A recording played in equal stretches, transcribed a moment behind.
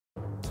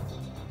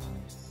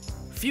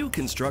Few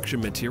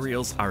construction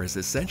materials are as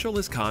essential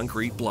as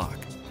concrete block,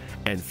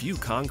 and few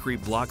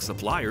concrete block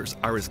suppliers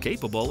are as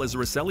capable as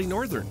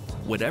Riccelli-Northern.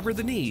 Whatever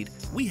the need,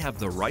 we have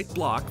the right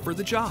block for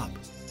the job,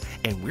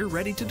 and we're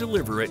ready to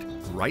deliver it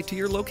right to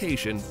your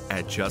location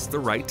at just the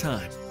right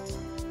time.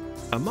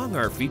 Among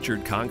our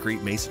featured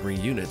concrete masonry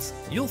units,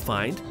 you'll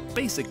find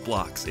basic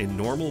blocks in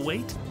normal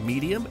weight,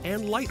 medium,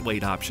 and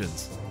lightweight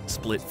options,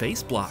 split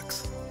face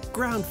blocks,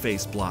 ground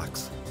face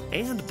blocks,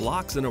 and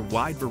blocks in a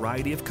wide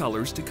variety of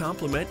colors to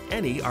complement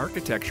any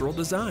architectural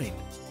design.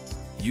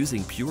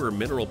 Using pure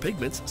mineral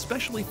pigments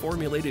specially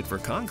formulated for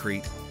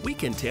concrete, we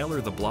can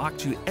tailor the block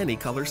to any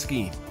color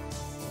scheme.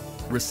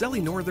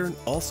 Riccelli-Northern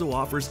also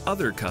offers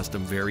other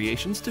custom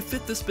variations to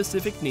fit the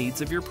specific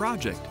needs of your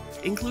project,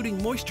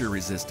 including moisture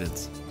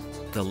resistance.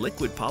 The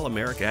liquid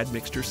polymeric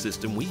admixture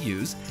system we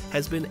use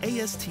has been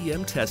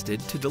ASTM tested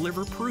to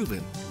deliver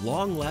proven,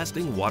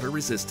 long-lasting water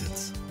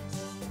resistance.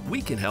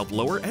 We can help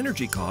lower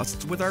energy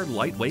costs with our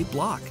lightweight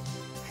block.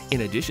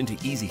 In addition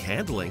to easy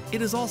handling,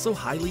 it is also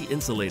highly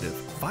insulative,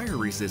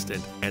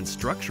 fire-resistant, and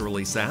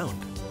structurally sound.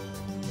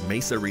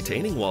 Mesa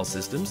Retaining Wall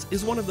Systems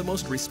is one of the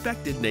most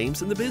respected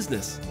names in the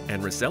business,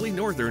 and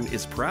Riccelli-Northern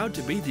is proud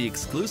to be the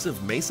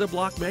exclusive Mesa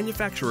block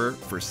manufacturer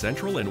for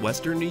Central and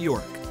Western New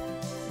York.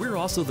 We're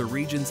also the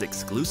region's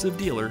exclusive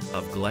dealer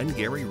of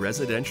Glengarry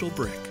residential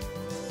brick.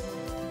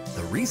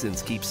 The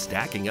reasons keep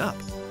stacking up.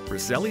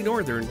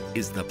 Riccelli-Northern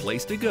is the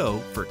place to go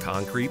for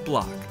concrete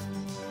block.